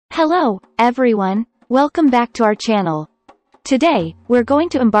Hello, everyone. Welcome back to our channel. Today, we're going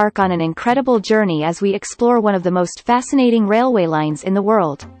to embark on an incredible journey as we explore one of the most fascinating railway lines in the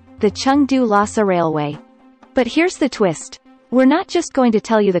world, the Chengdu-Lhasa Railway. But here's the twist. We're not just going to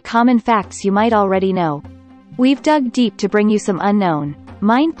tell you the common facts you might already know. We've dug deep to bring you some unknown,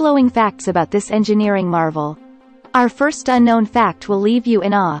 mind-blowing facts about this engineering marvel. Our first unknown fact will leave you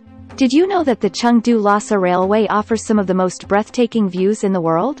in awe. Did you know that the Chengdu-Lhasa Railway offers some of the most breathtaking views in the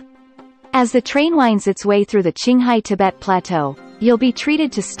world? As the train winds its way through the Qinghai-Tibet Plateau, you'll be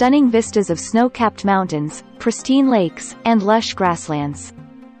treated to stunning vistas of snow-capped mountains, pristine lakes, and lush grasslands.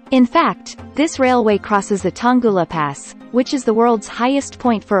 In fact, this railway crosses the Chengdu-Lhasa Pass, which is the world's highest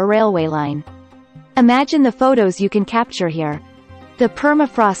point for a railway line. Imagine the photos you can capture here. The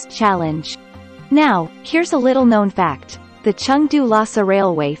Permafrost Challenge. Now, here's a little-known fact. The Chengdu-Lhasa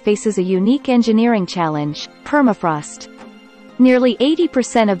Railway faces a unique engineering challenge, permafrost. Nearly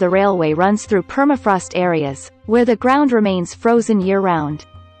 80% of the railway runs through permafrost areas, where the ground remains frozen year-round.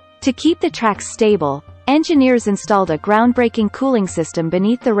 To keep the tracks stable, engineers installed a groundbreaking cooling system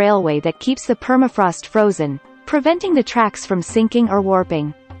beneath the railway that keeps the permafrost frozen, preventing the tracks from sinking or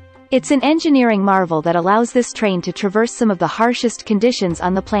warping. It's an engineering marvel that allows this train to traverse some of the harshest conditions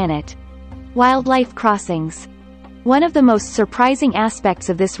on the planet. Wildlife crossings. One of the most surprising aspects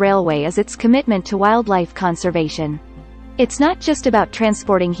of this railway is its commitment to wildlife conservation. It's not just about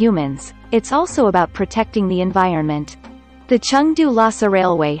transporting humans, it's also about protecting the environment. The Chengdu-Lhasa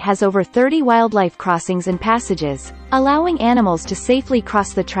Railway has over 30 wildlife crossings and passages, allowing animals to safely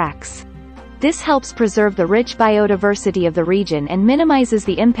cross the tracks. This helps preserve the rich biodiversity of the region and minimizes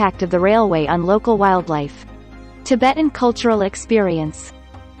the impact of the railway on local wildlife. Tibetan cultural experience.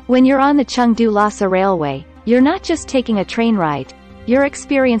 When you're on the Chengdu-Lhasa Railway, you're not just taking a train ride, you're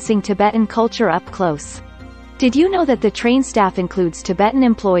experiencing Tibetan culture up close. Did you know that the train staff includes Tibetan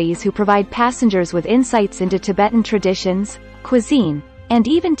employees who provide passengers with insights into Tibetan traditions, cuisine, and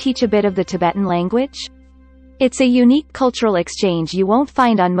even teach a bit of the Tibetan language? It's a unique cultural exchange you won't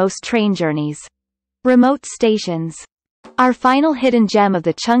find on most train journeys. Remote stations. Our final hidden gem of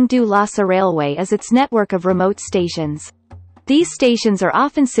the Chengdu-Lhasa Railway is its network of remote stations. These stations are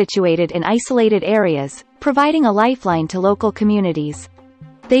often situated in isolated areas, providing a lifeline to local communities.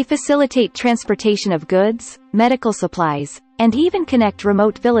 They facilitate transportation of goods, medical supplies, and even connect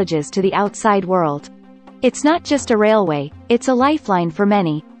remote villages to the outside world. It's not just a railway, it's a lifeline for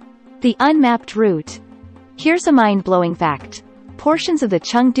many. The unmapped route. Here's a mind-blowing fact. Portions of the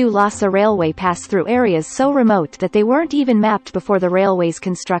Chengdu-Lhasa Railway pass through areas so remote that they weren't even mapped before the railway's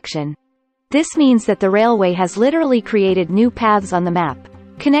construction. This means that the railway has literally created new paths on the map,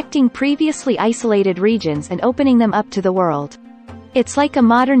 connecting previously isolated regions and opening them up to the world. It's like a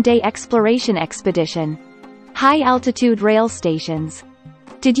modern-day exploration expedition. High-altitude rail stations.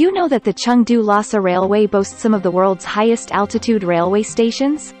 Did you know that the Chengdu-Lhasa Railway boasts some of the world's highest-altitude railway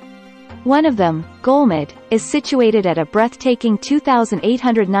stations? One of them, Golmud, is situated at a breathtaking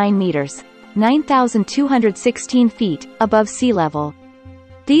 2,809 meters, 9,216 feet, above sea level.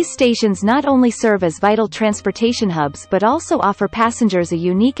 These stations not only serve as vital transportation hubs but also offer passengers a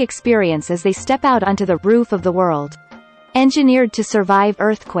unique experience as they step out onto the roof of the world. Engineered to survive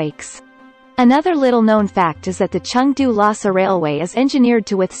earthquakes. Another little-known fact is that the Chengdu-Lhasa Railway is engineered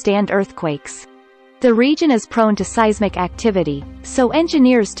to withstand earthquakes. The region is prone to seismic activity, so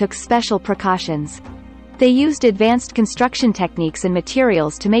engineers took special precautions. They used advanced construction techniques and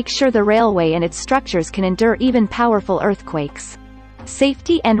materials to make sure the railway and its structures can endure even powerful earthquakes.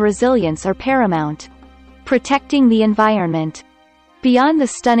 Safety and resilience are paramount. Protecting the environment. Beyond the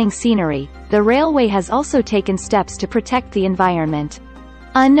stunning scenery, the railway has also taken steps to protect the environment.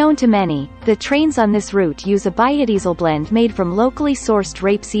 Unknown to many, the trains on this route use a biodiesel blend made from locally sourced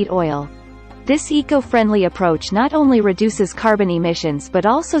rapeseed oil. This eco-friendly approach not only reduces carbon emissions but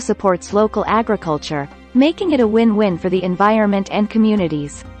also supports local agriculture, making it a win-win for the environment and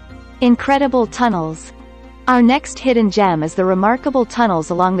communities. Incredible tunnels. Our next hidden gem is the remarkable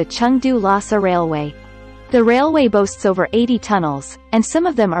tunnels along the Chengdu-Lhasa Railway. The railway boasts over 80 tunnels, and some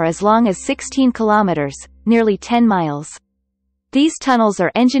of them are as long as 16 kilometers, nearly 10 miles. These tunnels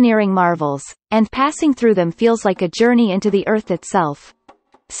are engineering marvels, and passing through them feels like a journey into the earth itself.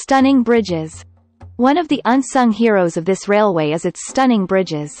 Stunning bridges. One of the unsung heroes of this railway is its stunning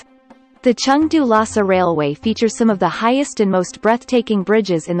bridges. The Chengdu-Lhasa Railway features some of the highest and most breathtaking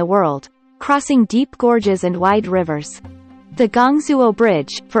bridges in the world, crossing deep gorges and wide rivers. The Gongzuo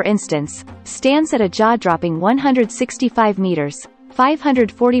Bridge, for instance, stands at a jaw-dropping 165 meters,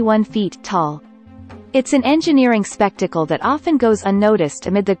 541 feet tall. It's an engineering spectacle that often goes unnoticed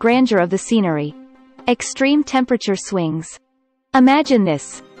amid the grandeur of the scenery. Extreme temperature swings. Imagine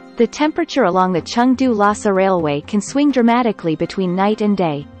this. The temperature along the Chengdu-Lhasa Railway can swing dramatically between night and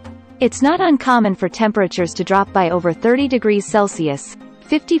day. It's not uncommon for temperatures to drop by over 30 degrees Celsius,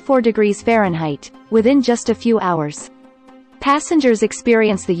 54 degrees Fahrenheit, within just a few hours. Passengers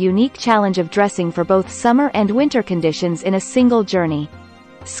experience the unique challenge of dressing for both summer and winter conditions in a single journey.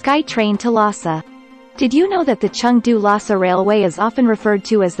 Sky Train to Lhasa. Did you know that the Chengdu-Lhasa Railway is often referred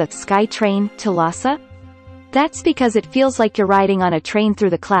to as the Sky Train to Lhasa? That's because it feels like you're riding on a train through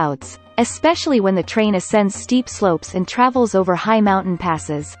the clouds, especially when the train ascends steep slopes and travels over high mountain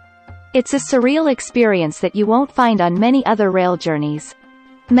passes. It's a surreal experience that you won't find on many other rail journeys.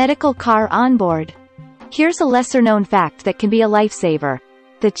 Medical car on board. Here's a lesser-known fact that can be a lifesaver.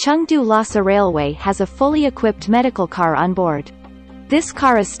 The Chengdu-Lhasa Railway has a fully equipped medical car on board. This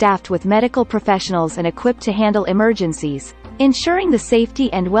car is staffed with medical professionals and equipped to handle emergencies, ensuring the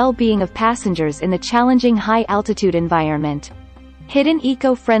safety and well-being of passengers in the challenging high-altitude environment. Hidden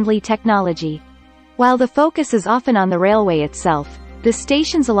eco-friendly technology. While the focus is often on the railway itself, the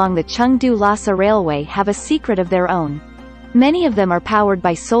stations along the Chengdu-Lhasa Railway have a secret of their own. Many of them are powered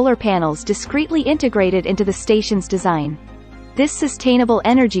by solar panels discreetly integrated into the station's design. This sustainable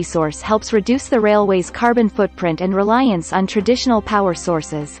energy source helps reduce the railway's carbon footprint and reliance on traditional power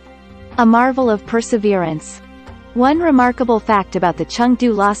sources. A marvel of perseverance. One remarkable fact about the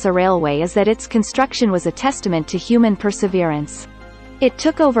Chengdu-Lhasa Railway is that its construction was a testament to human perseverance. It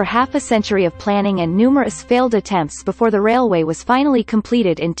took over half a century of planning and numerous failed attempts before the railway was finally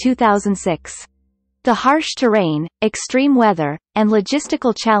completed in 2006. The harsh terrain, extreme weather, and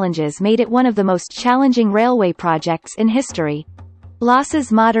logistical challenges made it one of the most challenging railway projects in history.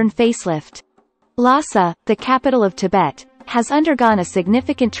 Lhasa's modern facelift. Lhasa, the capital of Tibet, has undergone a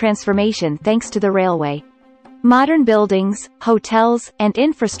significant transformation thanks to the railway. Modern buildings, hotels, and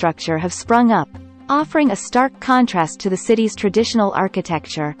infrastructure have sprung up, offering a stark contrast to the city's traditional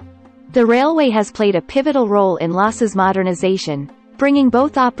architecture. The railway has played a pivotal role in Lhasa's modernization, bringing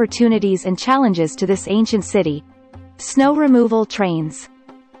both opportunities and challenges to this ancient city. Snow removal trains.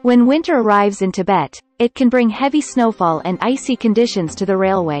 When winter arrives in Tibet, it can bring heavy snowfall and icy conditions to the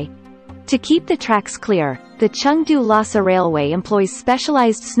railway. To keep the tracks clear, the Chengdu-Lhasa Railway employs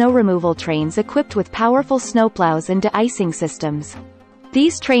specialized snow removal trains equipped with powerful snowplows and de-icing systems.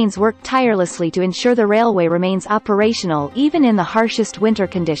 These trains work tirelessly to ensure the railway remains operational even in the harshest winter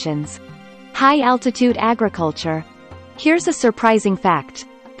conditions. High-altitude agriculture. Here's a surprising fact.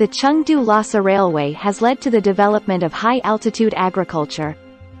 The Chengdu-Lhasa Railway has led to the development of high-altitude agriculture.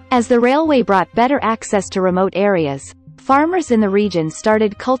 As the railway brought better access to remote areas, farmers in the region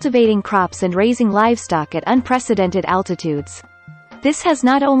started cultivating crops and raising livestock at unprecedented altitudes. This has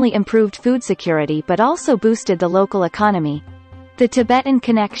not only improved food security but also boosted the local economy. The Tibetan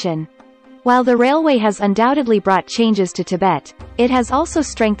connection. While the railway has undoubtedly brought changes to Tibet, it has also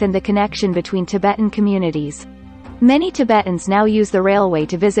strengthened the connection between Tibetan communities. Many Tibetans now use the railway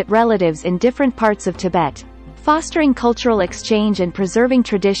to visit relatives in different parts of Tibet, fostering cultural exchange and preserving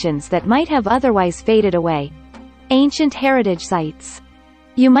traditions that might have otherwise faded away. Ancient heritage sites.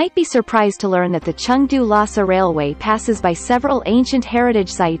 You might be surprised to learn that the Chengdu-Lhasa Railway passes by several ancient heritage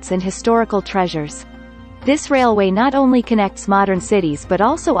sites and historical treasures. This railway not only connects modern cities but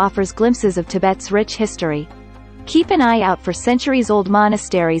also offers glimpses of Tibet's rich history. Keep an eye out for centuries-old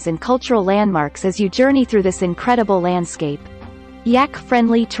monasteries and cultural landmarks as you journey through this incredible landscape.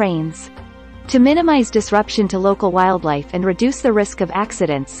 Yak-friendly trains. To minimize disruption to local wildlife and reduce the risk of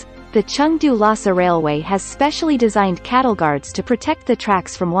accidents, the Chengdu-Lhasa Railway has specially designed cattle guards to protect the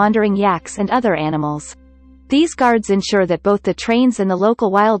tracks from wandering yaks and other animals. These guards ensure that both the trains and the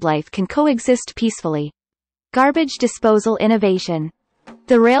local wildlife can coexist peacefully. Garbage disposal innovation.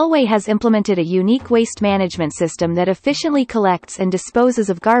 The railway has implemented a unique waste management system that efficiently collects and disposes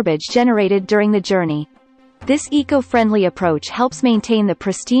of garbage generated during the journey. This eco-friendly approach helps maintain the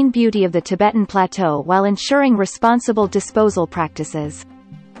pristine beauty of the Tibetan Plateau while ensuring responsible disposal practices.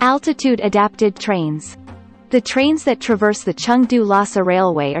 Altitude-adapted trains. The trains that traverse the Chengdu-Lhasa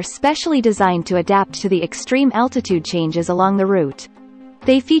Railway are specially designed to adapt to the extreme altitude changes along the route.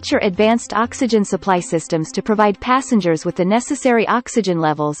 They feature advanced oxygen supply systems to provide passengers with the necessary oxygen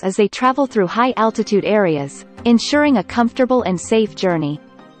levels as they travel through high-altitude areas, ensuring a comfortable and safe journey.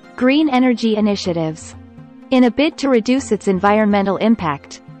 Green energy initiatives. In a bid to reduce its environmental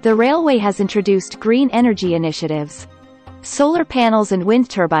impact, the railway has introduced green energy initiatives. Solar panels and wind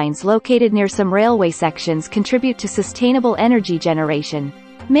turbines located near some railway sections contribute to sustainable energy generation,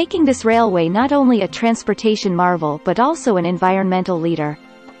 making this railway not only a transportation marvel but also an environmental leader.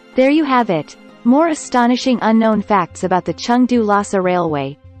 There you have it, more astonishing unknown facts about the Chengdu-Lhasa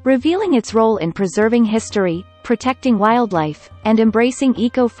Railway, revealing its role in preserving history, protecting wildlife, and embracing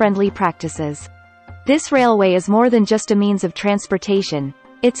eco-friendly practices. This railway is more than just a means of transportation.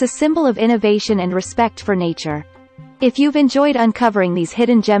 It's a symbol of innovation and respect for nature. If you've enjoyed uncovering these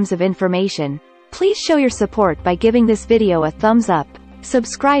hidden gems of information, please show your support by giving this video a thumbs up,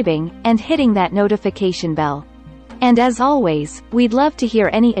 subscribing, and hitting that notification bell. And as always, we'd love to hear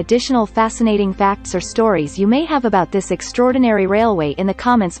any additional fascinating facts or stories you may have about this extraordinary railway in the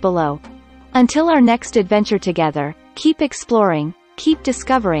comments below. Until our next adventure together, keep exploring, keep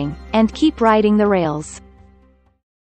discovering, and keep riding the rails.